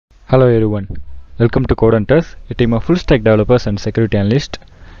Hello everyone, welcome to Codehunters, a team of full stack developers and security analysts.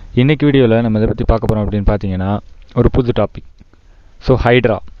 இன்னைக்கு வீடியோவில் நம்ம இதை பற்றி பார்க்க போகிறோம் அப்படின்னு பார்த்தீங்கன்னா ஒரு புது டாபிக். So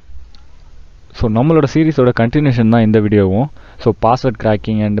hydra. ஸோ நம்மளோட சீரீஸோட கண்டினியூஷன் தான் இந்த வீடியோவும். So password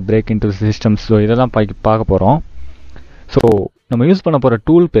cracking and break into systems, so இதெல்லாம் பார்க்க போகிறோம். ஸோ நம்ம யூஸ் பண்ண போகிற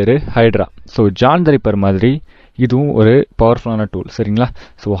டூல் பேர் ஹைட்ரா. ஸோ ஜான் த ரிப்பர் மாதிரி இதுவும் ஒரு பவர்ஃபுல்லான டூல், சரிங்களா?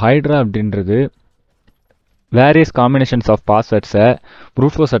 ஸோ ஹைட்ரா அப்படின்றது various combinations of பாஸ்வேர்ட்ஸை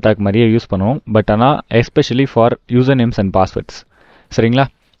fruit force attack மாதிரியே யூஸ் பண்ணுவோம். பட் ஆனால் especially for user names and passwords, சரிங்களா?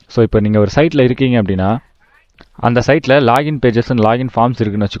 ஸோ இப்போ நீங்கள் ஒரு சைட்டில் இருக்கீங்க அப்படின்னா அந்த சைட்டில் login pages and login forms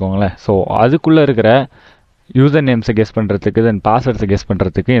இருக்குதுன்னு வச்சுக்கோங்களேன். ஸோ அதுக்குள்ளே இருக்கிற யூசர் நேம்ஸை கெஸ் பண்ணுறதுக்கு தென் பாஸ்வேர்ட்ஸை கெஸ்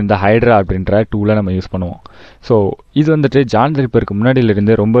பண்ணுறதுக்கு இந்த ஹைட்ரா அப்படின்ற டூலை நம்ம யூஸ் பண்ணுவோம். ஸோ இது வந்துட்டு ஜான் த ரிப்பருக்கு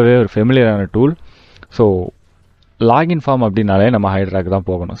முன்னாடியிலிருந்து ரொம்பவே ஒரு ஃபெமிலியரான டூல். ஸோ லாகின் ஃபார்ம் அப்படின்னாலே நம்ம ஹைட்ராக்கு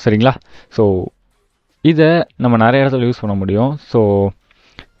தான் போகணும், சரிங்களா? ஸோ இதை நம்ம நிறைய இடத்துல யூஸ் பண்ண முடியும். ஸோ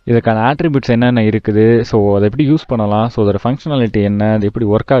இதுக்கான ஆட்ரிபியூட்ஸ் என்னென்ன இருக்குது, ஸோ அதை எப்படி யூஸ் பண்ணலாம், ஸோ அதோட ஃபங்க்ஷனாலிட்டி என்ன, அது எப்படி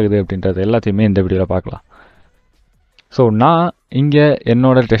ஒர்க் ஆகுது அப்படின்றது எல்லாத்தையுமே இந்த வீடியோவில் பார்க்கலாம். ஸோ நான் இங்கே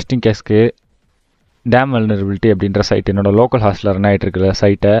என்னோடய டெஸ்டிங் கேஸ்க்கு டேம் வல்னரபிலிட்டி அப்படின்ற சைட், என்னோடய லோக்கல் ஹாஸ்டில் ரன் ஆகிட்டு இருக்கிற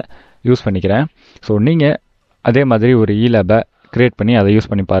சைட்டை யூஸ் பண்ணிக்கிறேன். ஸோ நீங்கள் அதே மாதிரி ஒரு லேபை க்ரியேட் பண்ணி அதை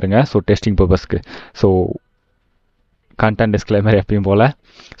யூஸ் பண்ணி பாருங்கள். ஸோ டெஸ்டிங் பர்பஸ்க்கு. ஸோ கண்டென்ட் டிஸ்க்ளைமர் எப்பயும் போல்.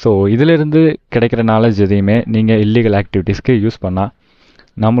 ஸோ இதிலிருந்து கிடைக்கிற நாலேஜ் எதையுமே நீங்கள் இல்லீகல் ஆக்டிவிட்டீஸ்க்கு யூஸ் பண்ணால்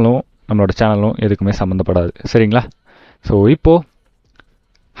நம்மளோட சேனலும் எதுக்குமே சம்மந்தப்படாது, சரிங்களா? ஸோ இப்போது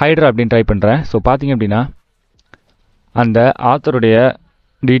ஹைட்ரா அப்படின்னு ட்ரை பண்ணுறேன். ஸோ பார்த்தீங்க அப்படின்னா அந்த ஆத்தருடைய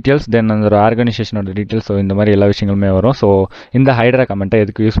டீட்டெயில்ஸ், தென் அந்த ஒரு ஆர்கனைசேஷனோட டீட்டெயில்ஸ், ஸோ இந்த மாதிரி எல்லா விஷயங்களுமே வரும். ஸோ இந்த ஹைட்ரா கமெண்ட்டை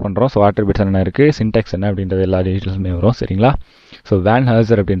எதுக்கு யூஸ் பண்ணுறோம், ஸோ ஆட்ரிபியூட்ஸ் என்ன இருக்குது, சின்டெக்ஸ் என்ன அப்படின்றது எல்லா டீட்டெயில்ஸுமே வரும், சரிங்களா? ஸோ வேன்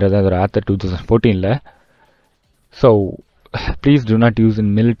ஹர்சர் அப்படின்றது அதோட author 2014. So please do not use in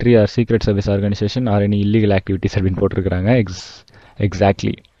military or secret service organization or any illegal activities அப்படின்னு போட்டிருக்கிறாங்க.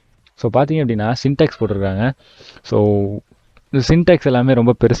 எக்ஸாக்ட்லி. ஸோ பார்த்தீங்க அப்படின்னா சின்டெக்ஸ் போட்டிருக்காங்க. ஸோ இந்த சின்டெக்ஸ் எல்லாமே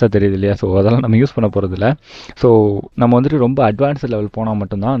ரொம்ப பெருசாக தெரியுது இல்லையா? ஸோ அதெல்லாம் நம்ம யூஸ் பண்ண போகிறதில்ல. ஸோ நம்ம வந்துட்டு ரொம்ப அட்வான்ஸ்ட் லெவல் போனால்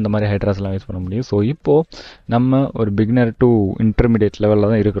மட்டும்தான் அந்த மாதிரி ஹைட்ராஸ்லாம் யூஸ் பண்ண முடியும். ஸோ இப்போது நம்ம ஒரு பிகினர் டு இன்டர்மீடியட்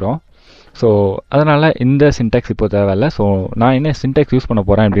லெவலில் தான் இருக்கிறோம். ஸோ அதனால் இந்த சின்டெக்ஸ் இப்போ தேவையில்லை. ஸோ நான் என்ன சின்டெக்ஸ் யூஸ் பண்ண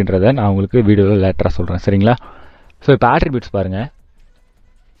போகிறேன் அப்படின்றத நான் உங்களுக்கு வீடியோவில் லேட்டராக சொல்கிறேன், சரிங்களா? ஸோ இப்போ ஆட்ரிபியூட்ஸ் பாருங்கள்.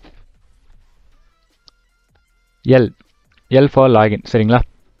 எல் ஃபார் லாகின், சரிங்களா?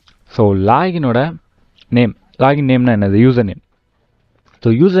 ஸோ லாகினோட நேம், லாகின் நேம்னா என்னது? User name.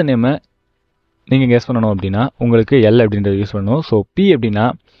 ஸோ யூசர் நேமை நீங்கள் கெஸ் பண்ணணும் அப்படின்னா உங்களுக்கு எல் அப்படின்றத யூஸ் பண்ணணும். ஸோ பி அப்படின்னா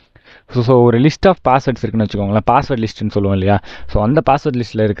ஸோ ஒரு லிஸ்ட் ஆஃப் பாஸ்வேர்ட்ஸ் இருக்குன்னு வச்சுக்கோங்களேன். பாஸ்வேர்ட் லிஸ்ட்டுன்னு சொல்லுவோம் இல்லையா? ஸோ அந்த பாஸ்வேர்ட்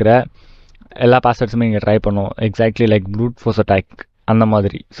லிஸ்ட்டில் இருக்கிற எல்லா பாஸ்வேர்ட்ஸுமே நீங்கள் ட்ரை பண்ணணும். Exactly like fruit force attack அந்த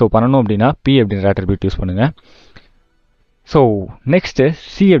மாதிரி. ஸோ பண்ணணும் அப்படின்னா பி அப்படின்ற ஆட்ரிபியூட் யூஸ் பண்ணுங்கள். ஸோ நெக்ஸ்ட்டு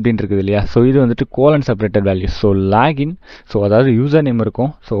சி அப்படின்னு இருக்குது இல்லையா? ஸோ இது வந்துட்டு colon separated values. So login, so அதாவது யூசர் நேம்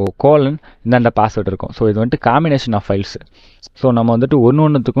இருக்கும், ஸோ கோலன் இந்தாண்ட பாஸ்வேர்டு இருக்கும். ஸோ இது வந்துட்டு காம்பினேஷன் ஆஃப் ஃபைல்ஸ். ஸோ நம்ம வந்துட்டு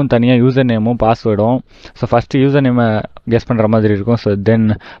ஒன்றுத்துக்கும் தனியாக யூசர் நேமும் பாஸ்வேர்டும், ஸோ ஃபஸ்ட்டு யூசர் நேமை கெஸ் பண்ணுற மாதிரி இருக்கும், ஸோ தென்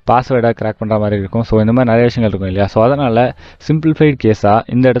பாஸ்வேர்டாக கிராக் பண்ணுற மாதிரி இருக்கும். ஸோ இந்த மாதிரி நிறைய விஷயங்கள் இருக்கும் இல்லையா? ஸோ அதனால் சிம்பிளிஃபைடு கேஸாக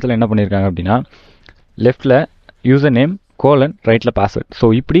இந்த இடத்துல என்ன பண்ணியிருக்காங்க அப்படின்னா லெஃப்டில் யூசர் நேம் கோலன், ரைட்டில் பாஸ்வேர்ட். ஸோ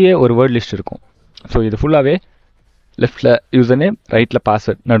இப்படியே ஒரு வேர்ட் லிஸ்ட் இருக்கும். ஸோ இது ஃபுல்லாகவே லெஃப்டில் யூசர் நேம், ரைட்டில்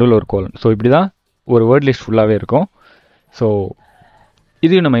பாஸ்வேர்ட், நடுவில் ஒரு கோலன். ஸோ இப்படி தான் ஒரு வேர்ட் லிஸ்ட் ஃபுல்லாகவே இருக்கும். ஸோ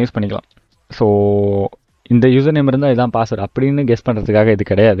இதையும் நம்ம யூஸ் பண்ணிக்கலாம். ஸோ இந்த யூசர் நேம் இருந்தால் இதான் பாஸ்வேர்டு அப்படின்னு கெஸ் பண்ணுறதுக்காக இது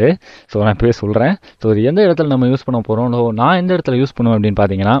கிடையாது. ஸோ நான் இப்போவே சொல்கிறேன். ஸோ இது எந்த இடத்துல நம்ம யூஸ் பண்ண போகிறோம், நான் எந்த இடத்துல யூஸ் பண்ணுவேன் அப்படின்னு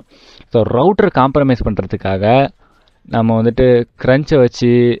பார்த்தீங்கன்னா, ஸோ ரவுட்டர் காம்ப்ரமைஸ் பண்ணுறதுக்காக நம்ம வந்துட்டு க்ரன்ச்சை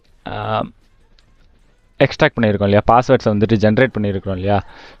வச்சு எக்ஸ்ட்ராக்ட் பண்ணியிருக்கோம் இல்லையா? பாஸ்வேர்ட்ஸை வந்துட்டு ஜென்ரேட் பண்ணியிருக்கிறோம் இல்லையா?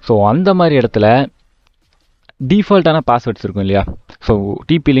 ஸோ அந்த மாதிரி இடத்துல டிஃபால்ட்டான பாஸ்வேர்ட்ஸ் இருக்கும் இல்லையா? So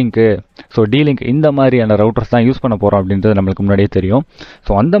DP link, so D-link, இந்த மாதிரியான ரவுட்டர்ஸ் தான் யூஸ் பண்ண போகிறோம் அப்படின்றது நம்மளுக்கு முன்னாடியே தெரியும்.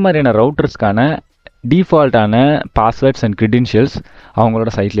 ஸோ அந்த மாதிரியான ரவுட்டர்ஸ்க்கான டிஃபால்ட்டான பாஸ்வேர்ட்ஸ் அண்ட் க்ரிடென்ஷியல்ஸ்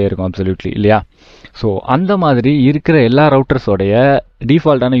அவங்களோட சைட்லேயே இருக்கும் அப்சல்யூட்லி இல்லையா? ஸோ அந்த மாதிரி இருக்கிற எல்லா ரவுட்டர்ஸோடைய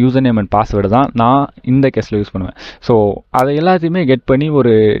டிஃபால்ட்டான யூசர் நேம் அண்ட் பாஸ்வேர்டு தான் நான் இந்த கேஸில் யூஸ் பண்ணுவேன். ஸோ அதை எல்லாத்தையுமே கெட் பண்ணி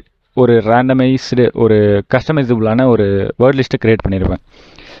ஒரு ரேண்டமைஸ்டு, ஒரு கஸ்டமைசபிளான ஒரு வேர்ட் லிஸ்ட்டை க்ரியேட் பண்ணியிருப்பேன்.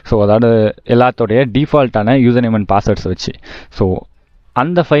 ஸோ அதாவது எல்லாத்தோடைய டிஃபால்ட்டான யூசர் நேம் அண்ட் பாஸ்வேர்ட்ஸ் வச்சு. ஸோ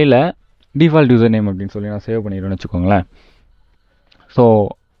அந்த ஃபைலை டிஃபால்ட் யூசர் நேம் அப்படின்னு சொல்லி நான் சேவ் பண்ணிடுவேன்னு வச்சுக்கோங்களேன். ஸோ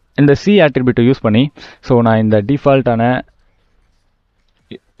இந்த சி ஆட்ரிபியூட்டை யூஸ் பண்ணி ஸோ நான் இந்த டிஃபால்ட்டான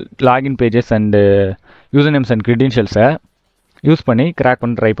login pages and user names and க்ரிடென்ஷியல்ஸை use பண்ணி கிராக்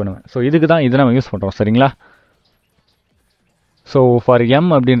பண்ணி ட்ரை பண்ணுவேன். ஸோ இதுக்கு தான் இது நம்ம யூஸ் பண்ணுறோம், சரிங்களா? ஸோ ஃபார் எம்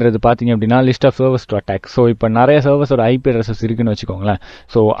அப்படின்றது பார்த்தீங்க அப்படின்னா list of servers to attack. So இப்போ நிறைய சர்வர்ஸோட ஐபி அட்ரஸஸ் இருக்குன்னு வச்சுக்கோங்களேன்.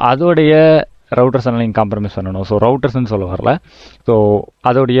 ஸோ அதோடைய ரவுட்டர்ஸ் எல்லாம் நீங்கள் காம்ப்ரமைஸ் பண்ணணும். ஸோ ரவுட்டர்ஸ்ன்னு சொல்ல வரல. ஸோ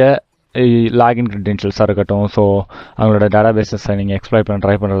அதோடைய லாகின் க்ரெடென்ஷியல்ஸாக இருக்கட்டும், ஸோ அவங்களோட டேட்டாபேஸஸை நீங்கள் எக்ஸ்ப்ளாய்ட் பண்ண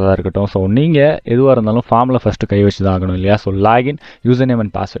ட்ரை பண்ணுறதா இருக்கட்டும். ஸோ நீங்கள் எதுவாக இருந்தாலும் ஃபார்மில் ஃபஸ்ட்டு கை வச்சு தான் ஆகணும் இல்லையா? So login, user name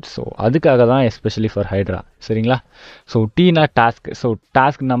and password. So அதுக்காக தான் எஸ்பெஷலி ஃபார் ஹைட்ரா. சரிங்களா? So Tina task. So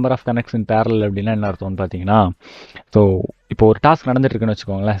task number of connects in parallel அப்படின்னா என்ன அர்த்தம்னு பார்த்தீங்கன்னா, ஸோ இப்போ ஒரு டாஸ்க் நடந்துட்டு இருக்குன்னு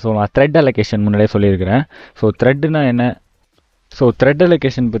வச்சுக்கோங்களேன். ஸோ நான் த்ரெட் அலோகேஷன் முன்னாடியே சொல்லியிருக்கிறேன். ஸோ த்ரெட்னா என்ன? ஸோ த்ரெட்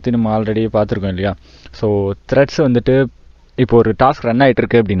அலோகேஷன் பற்றி நம்ம ஆல்ரெடி பார்த்துருக்கோம் இல்லையா? ஸோ த்ரெட்ஸ் வந்துட்டு இப்போ ஒரு டாஸ்க் ரன் ஆகிட்டு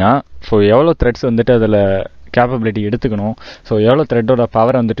இருக்கு அப்படின்னா, ஸோ எவ்வளோ த்ரெட்ஸ் வந்துட்டு அதில் கேப்பபிலிட்டி எடுத்துக்கணும், ஸோ எவ்வளோ த்ரெட்டோட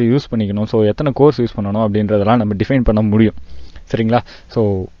பவரை வந்துட்டு யூஸ் பண்ணிக்கணும், ஸோ எத்தனை கோர்ஸ் யூஸ் பண்ணணும் அப்படின்றதெல்லாம் நம்ம டிஃபைன் பண்ண முடியும். சரிங்களா? ஸோ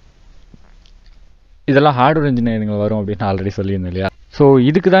இதெல்லாம் ஹார்ட்வேர் இன்ஜினியரிங்கில் வரும் அப்படின்னு ஆல்ரெடி சொல்லியிருந்தேன் இல்லையா? ஸோ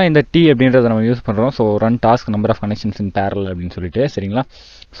இதுக்கு தான் இந்த டி அப்படின்றத நம்ம யூஸ் பண்ணுறோம். So run task number of connections in barrel அப்படின்னு சொல்லிட்டு. சரிங்களா?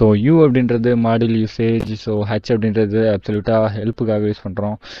 ஸோ யூ அப்படின்றது மாடியூல் யூசேஜ். ஸோ ஹெச் அப்படின்றது அப்சல்யூட்டாக ஹெல்ப்புக்காக யூஸ்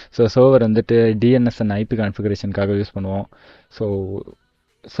பண்ணுறோம். ஸோ சர்வர் வந்துட்டு டிஎன்எஸ் அண்ட் ஐபி கான்ஃபிகரேஷனுக்காக யூஸ் பண்ணுவோம். ஸோ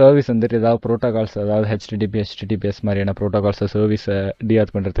சர்வீஸ் வந்துட்டு ஏதாவது ப்ரோட்டோகால்ஸ், அதாவது ஹெச்டிடிபிஎஸ் மாதிரியான ப்ரோட்டோகால்ஸை சர்வீஸை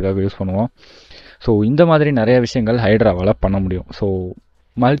டிஆர் பண்ணுறதுக்காக யூஸ் பண்ணுவோம். ஸோ இந்த மாதிரி நிறைய விஷயங்கள் ஹைட்ராவால் பண்ண முடியும். ஸோ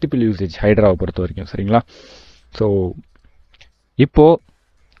மல்டிபிள் யூசேஜ் ஹைட்ராவை பொறுத்த வரைக்கும். சரிங்களா? ஸோ இப்போது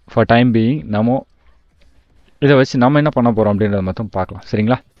ஃபார் டைம் பீயிங் நம்ம இதை வச்சு நம்ம என்ன பண்ண போகிறோம் அப்படின்றத மட்டும் பார்க்கலாம்.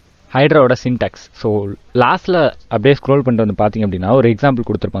 சரிங்களா? ஹைட்ராவோட சின்டாக்ஸ். ஸோ லாஸ்ட்டில் அப்படியே ஸ்க்ரோல் பண்ணிட்டு வந்து பார்த்தீங்க அப்படின்னா ஒரு எக்ஸாம்பிள்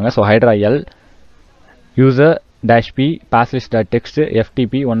கொடுத்துருப்பாங்க. So hydra L user -p passlist.txt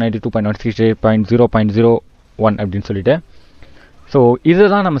ftp 192.168.0.01 அப்படின்னு சொல்லிட்டு. ஸோ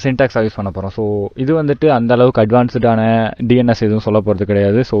இதுதான் நம்ம சின்டாக்ஸாக யூஸ் பண்ண போகிறோம். ஸோ இது வந்துட்டு அந்த அளவுக்கு அட்வான்ஸ்டான டிஎன்எஸ் எதுவும் சொல்ல போகிறது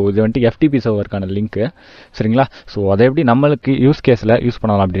கிடையாது. ஸோ இது வந்துட்டு எஃப்டிபி சர்வருக்கான லிங்க்கு. சரிங்களா? ஸோ அதை எப்படி நம்மளுக்கு யூஸ் கேஸில் யூஸ்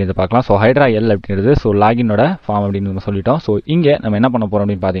பண்ணலாம் அப்படின்றத பார்க்கலாம். ஸோ ஹைட்ரா எல் அப்படின்றது ஸோ லாகினோட ஃபார்ம் அப்படின்னு நம்ம சொல்லிட்டோம். ஸோ இங்கே நம்ம என்ன பண்ண போகிறோம்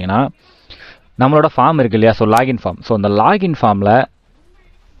அப்படின்னு பார்த்தீங்கன்னா, நம்மளோட ஃபார்ம் இருக்கு இல்லையா? So login form. ஸோ அந்த லாகின் ஃபார்மில்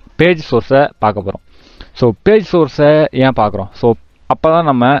பேஜ் சோர்ஸை பார்க்க போகிறோம். ஸோ பேஜ் சோர்ஸை ஏன் பார்க்குறோம்? ஸோ அப்போ தான்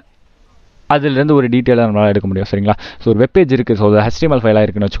நம்ம அதுலேருந்து ஒரு டீட்டெயிலாக நம்மளால் எடுக்க முடியும். சரிங்களா? ஸோ ஒரு வெப்பேஜ் இருக்குது. ஸோ அது HTML ஃபைலாக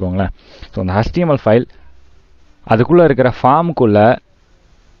இருக்குன்னு வச்சுக்கோங்களேன். ஸோ அந்த HTML ஃபைல் அதுக்குள்ளே இருக்கிற ஃபார்முக்குள்ளே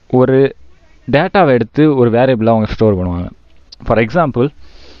ஒரு டேட்டாவை எடுத்து ஒரு வேரியபிளாக அவங்க ஸ்டோர் பண்ணுவாங்க. ஃபார் எக்ஸாம்பிள்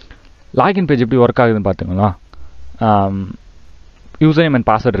லாகின் பேஜ் எப்படி ஒர்க் ஆகுதுன்னு பார்த்தீங்கன்னா, யூசர் நேம் அண்ட்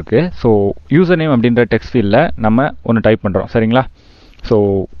பாஸ்வேர்ட் இருக்குது. ஸோ யூசர் நேம் அப்படின்ற டெக்ஸ்ட் ஃபீல்டில் நம்ம ஒன்று டைப் பண்ணுறோம். சரிங்களா? ஸோ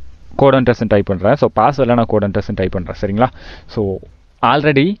கோடன்டர்ஸ்ன்னு டைப் பண்ணுறேன். ஸோ பாஸ்வேர்டில் நான் கோடன்டர்ஸ்ன்னு டைப் பண்ணுறேன். சரிங்களா? ஸோ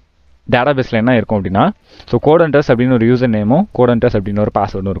ஆல்ரெடி டேட்டாபேஸில் என்ன இருக்கும் அப்படின்னா, ஸோ கோடன்டர்ஸ் அப்படின்னு ஒரு யூசர் நேமும் கோடன்டர்ஸ் அப்படின்னு ஒரு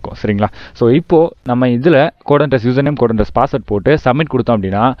பாஸ்வேர்டும் இருக்கும். சரிங்களா? ஸோ இப்போது நம்ம இதில் கோடன்டர்ஸ் யூசர் நேம் கோடன்டர்ஸ் பாஸ்வேர்ட் போட்டு சப்மிட் கொடுத்தோம்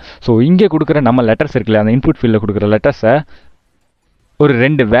அப்படின்னா, ஸோ இங்கே கொடுக்குற நம்ம லெட்டர்ஸ் இருக்குல்ல, அந்த இன்புட் ஃபீல்டில் கொடுக்குற லெட்டர்ஸை ஒரு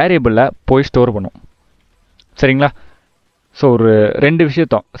 2 வேரியபிளில் போய் ஸ்டோர் பண்ணும். சரிங்களா? ஸோ ஒரு 2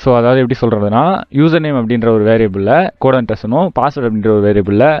 விஷயத்தோம். ஸோ அதாவது எப்படி சொல்கிறதுனா, யூசர் நேம் அப்படின்ற ஒரு வேரியபிளில் கோடன்டர்ஸனும் பாஸ்வேர்ட் அப்படின்ற ஒரு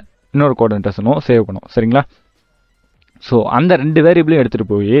வேரியபிளில் இன்னொரு கோடன்டர்ஸனும் சேவ் பண்ணும். சரிங்களா? ஸோ அந்த 2 வேரியபிளையும்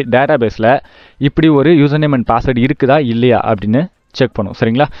எடுத்துகிட்டு போய் டேட்டாபேஸில் இப்படி ஒரு யூசர் நேம் அண்ட் பாஸ்வேர்டு இருக்குதா இல்லையா அப்படின்னு செக் பண்ணும்.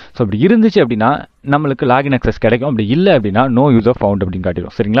 சரிங்களா? ஸோ அப்படி இருந்துச்சு அப்படின்னா நம்மளுக்கு லாகின் அக்சஸ் கிடைக்கும். அப்படி இல்லை அப்படின்னா நோ யூசர் ஃபவுண்ட் அப்படின்னு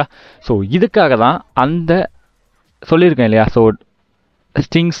காட்டிடும். சரிங்களா? ஸோ இதுக்காக தான் அந்த சொல்லியிருக்கேன் இல்லையா? ஸோ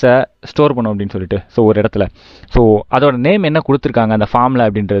ஸ்ட்ரிங்ஸை ஸ்டோர் பண்ணும் அப்படின்னு சொல்லிட்டு. ஸோ ஒரு இடத்துல ஸோ அதோட நேம் என்ன கொடுத்துருக்காங்க அந்த ஃபார்மில்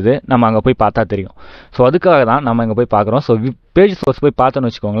அப்படின்றது நம்ம அங்கே போய் பார்த்தா தெரியும். ஸோ அதுக்காக தான் நம்ம அங்கே போய் பார்க்குறோம். ஸோ பேஜ் சோர்ஸ் போய் பார்த்தோன்னு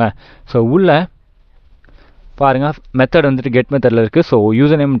வச்சுக்கோங்களேன். ஸோ உள்ள பாருங்கள், மெத்தட் வந்துட்டு கெட் மெத்தடில் இருக்குது. So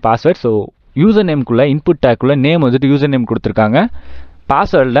user name password. So user நேம்குள்ளே input டேக்குள்ளே name வந்துட்டு யூசர் நேம் கொடுத்துருக்காங்க,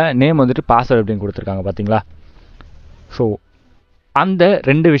 பாஸ்வேர்டில் நேம் வந்துட்டு பாஸ்வேர்டு அப்படின்னு கொடுத்துருக்காங்க. பார்த்தீங்களா? ஸோ அந்த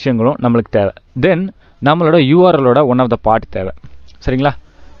 2 விஷயங்களும் நம்மளுக்கு தேவை. தென் நம்மளோட யூஆர்எலோட ஒன் ஆஃப் த பார்ட் தேவை. சரிங்களா?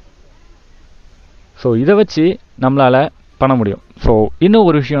 ஸோ இதை வச்சு நம்மளால் பண்ண முடியும். ஸோ இன்னும்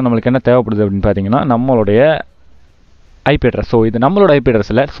ஒரு விஷயம் நம்மளுக்கு என்ன தேவைப்படுது அப்படின்னு பார்த்தீங்கன்னா, நம்மளுடைய ஐபி அட்ரஸ். ஸோ இது நம்மளோட ஐபி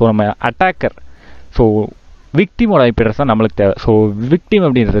அட்ரஸ் இல்லை. ஸோ நம்ம அட்டாக்கர், ஸோ விக்டிமோட ஐபி அட்ரஸ் தான் நம்மளுக்கு தேவை. ஸோ விக்டிம்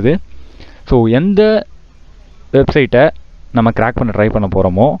அப்படின்றது ஸோ எந்த வெப்சைட்டை நம்ம கிராக் பண்ண ட்ரை பண்ண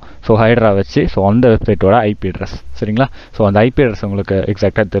போகிறோமோ, ஸோ ஹைட்ரா வச்சு ஸோ அந்த வெப்சைட்டோட ஐபி அட்ரஸ். சரிங்களா? ஸோ அந்த ஐபி அட்ரஸ் உங்களுக்கு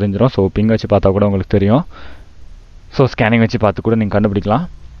எக்ஸாக்டாக தெரிஞ்சிடும். ஸோ பிங் வச்சு பார்த்தா கூட உங்களுக்கு தெரியும். ஸோ ஸ்கேனிங் வச்சு பார்த்து கூட நீங்கள் கண்டுபிடிக்கலாம்.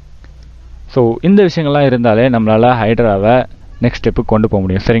 ஸோ இந்த விஷயங்கள்லாம் இருந்தாலே நம்மளால் ஹைட்ராவை நெக்ஸ்ட் ஸ்டெப்புக்கு கொண்டு போக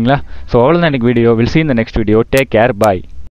முடியும். சரிங்களா? ஸோ அவ்வளோதான் எனக்கு video. Will see in the next video. Take care. Bye.